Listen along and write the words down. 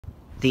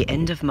The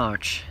end of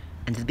March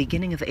and the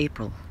beginning of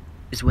April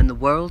is when the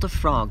world of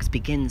frogs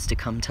begins to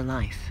come to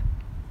life.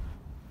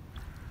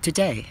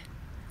 Today,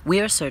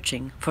 we are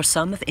searching for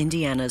some of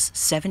Indiana's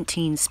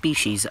 17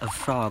 species of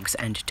frogs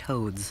and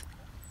toads.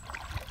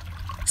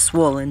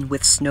 Swollen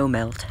with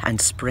snowmelt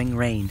and spring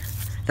rain,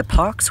 the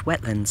park's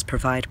wetlands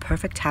provide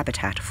perfect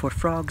habitat for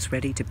frogs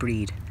ready to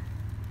breed.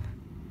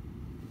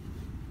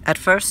 At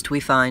first,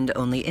 we find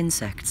only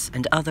insects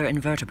and other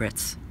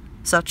invertebrates,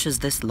 such as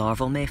this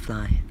larval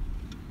mayfly.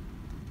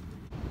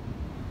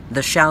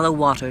 The shallow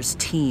waters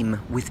teem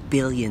with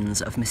billions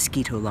of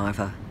mosquito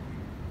larvae.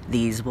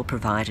 These will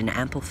provide an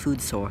ample food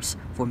source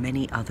for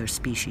many other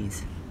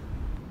species.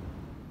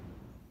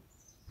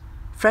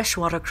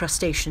 Freshwater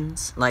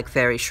crustaceans, like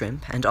fairy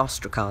shrimp and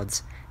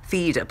ostracods,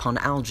 feed upon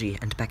algae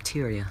and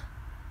bacteria.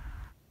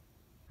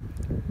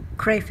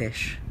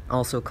 Crayfish,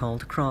 also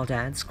called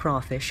crawdads,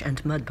 crawfish,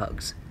 and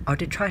mudbugs, are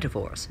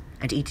detritivores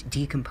and eat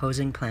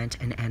decomposing plant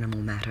and animal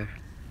matter.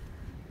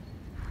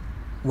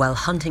 While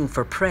hunting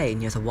for prey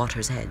near the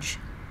water's edge,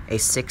 a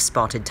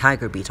six-spotted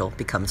tiger beetle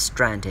becomes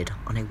stranded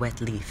on a wet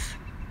leaf.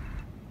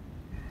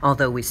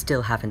 Although we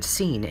still haven't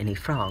seen any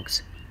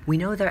frogs, we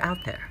know they're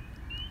out there.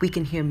 We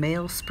can hear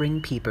male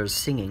spring peepers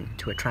singing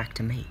to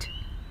attract a mate.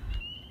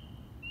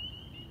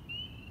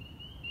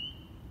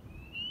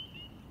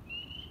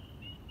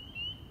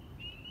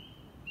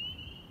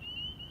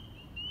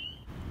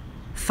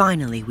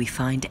 Finally, we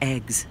find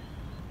eggs.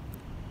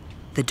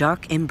 The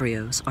dark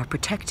embryos are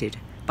protected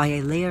by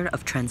a layer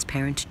of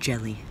transparent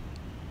jelly.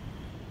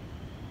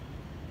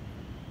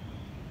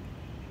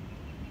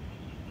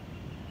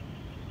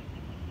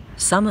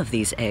 Some of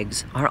these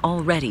eggs are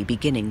already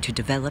beginning to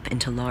develop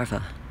into larvae.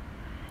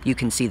 You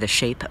can see the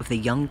shape of the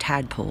young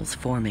tadpoles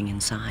forming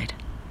inside.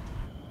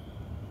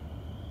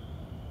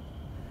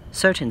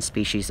 Certain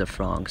species of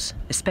frogs,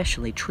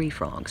 especially tree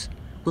frogs,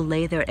 will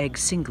lay their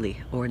eggs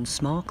singly or in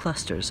small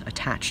clusters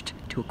attached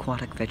to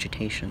aquatic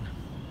vegetation.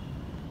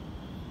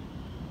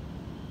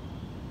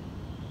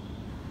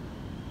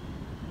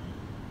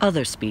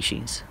 Other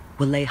species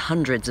will lay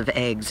hundreds of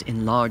eggs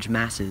in large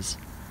masses,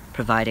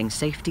 providing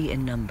safety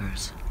in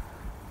numbers.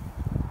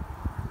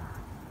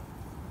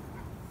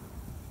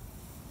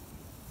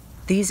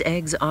 These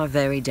eggs are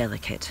very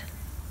delicate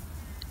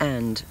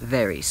and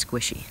very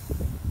squishy.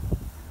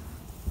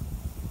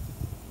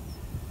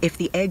 If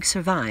the egg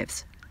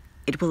survives,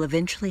 it will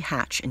eventually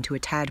hatch into a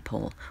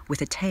tadpole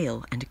with a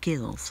tail and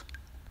gills.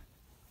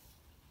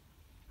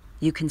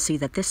 You can see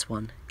that this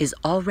one is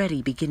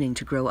already beginning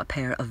to grow a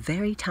pair of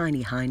very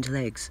tiny hind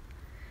legs.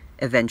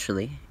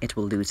 Eventually, it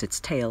will lose its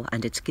tail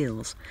and its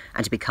gills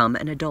and become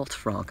an adult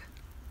frog.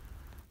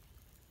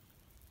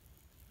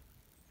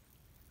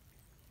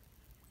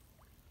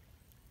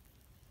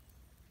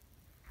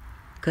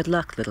 Good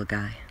luck, little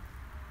guy.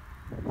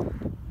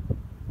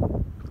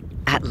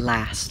 At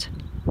last,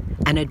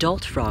 an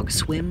adult frog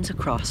swims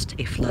across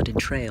a flooded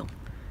trail.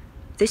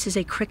 This is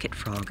a cricket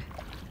frog.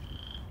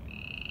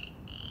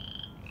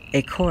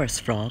 A chorus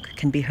frog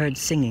can be heard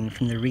singing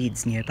from the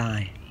reeds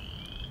nearby.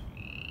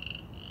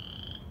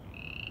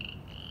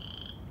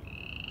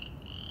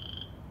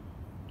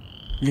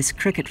 This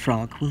cricket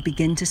frog will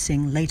begin to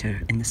sing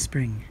later in the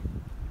spring.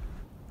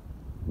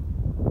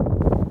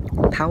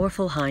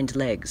 Powerful hind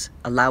legs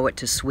allow it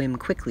to swim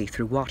quickly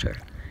through water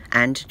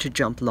and to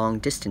jump long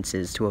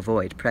distances to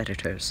avoid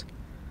predators.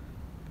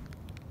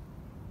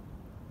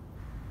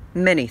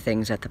 Many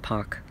things at the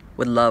park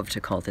would love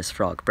to call this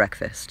frog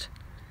breakfast.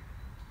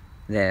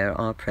 There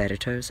are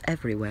predators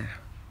everywhere.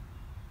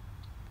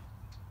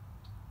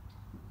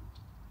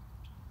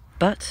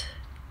 But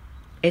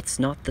it's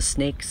not the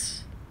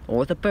snakes,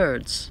 or the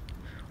birds,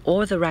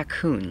 or the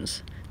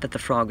raccoons that the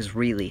frogs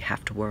really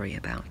have to worry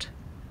about.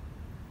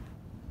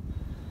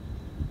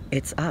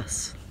 It's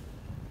us.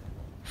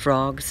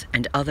 Frogs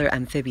and other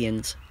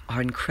amphibians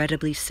are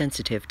incredibly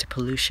sensitive to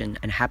pollution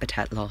and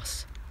habitat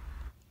loss.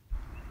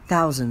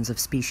 Thousands of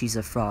species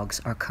of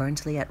frogs are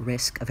currently at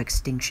risk of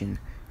extinction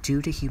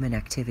due to human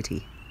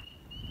activity.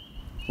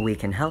 We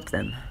can help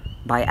them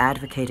by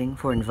advocating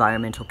for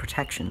environmental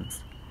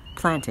protections,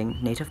 planting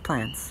native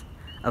plants,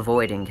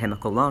 avoiding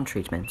chemical lawn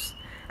treatments,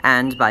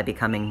 and by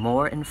becoming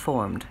more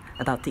informed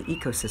about the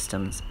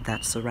ecosystems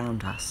that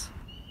surround us.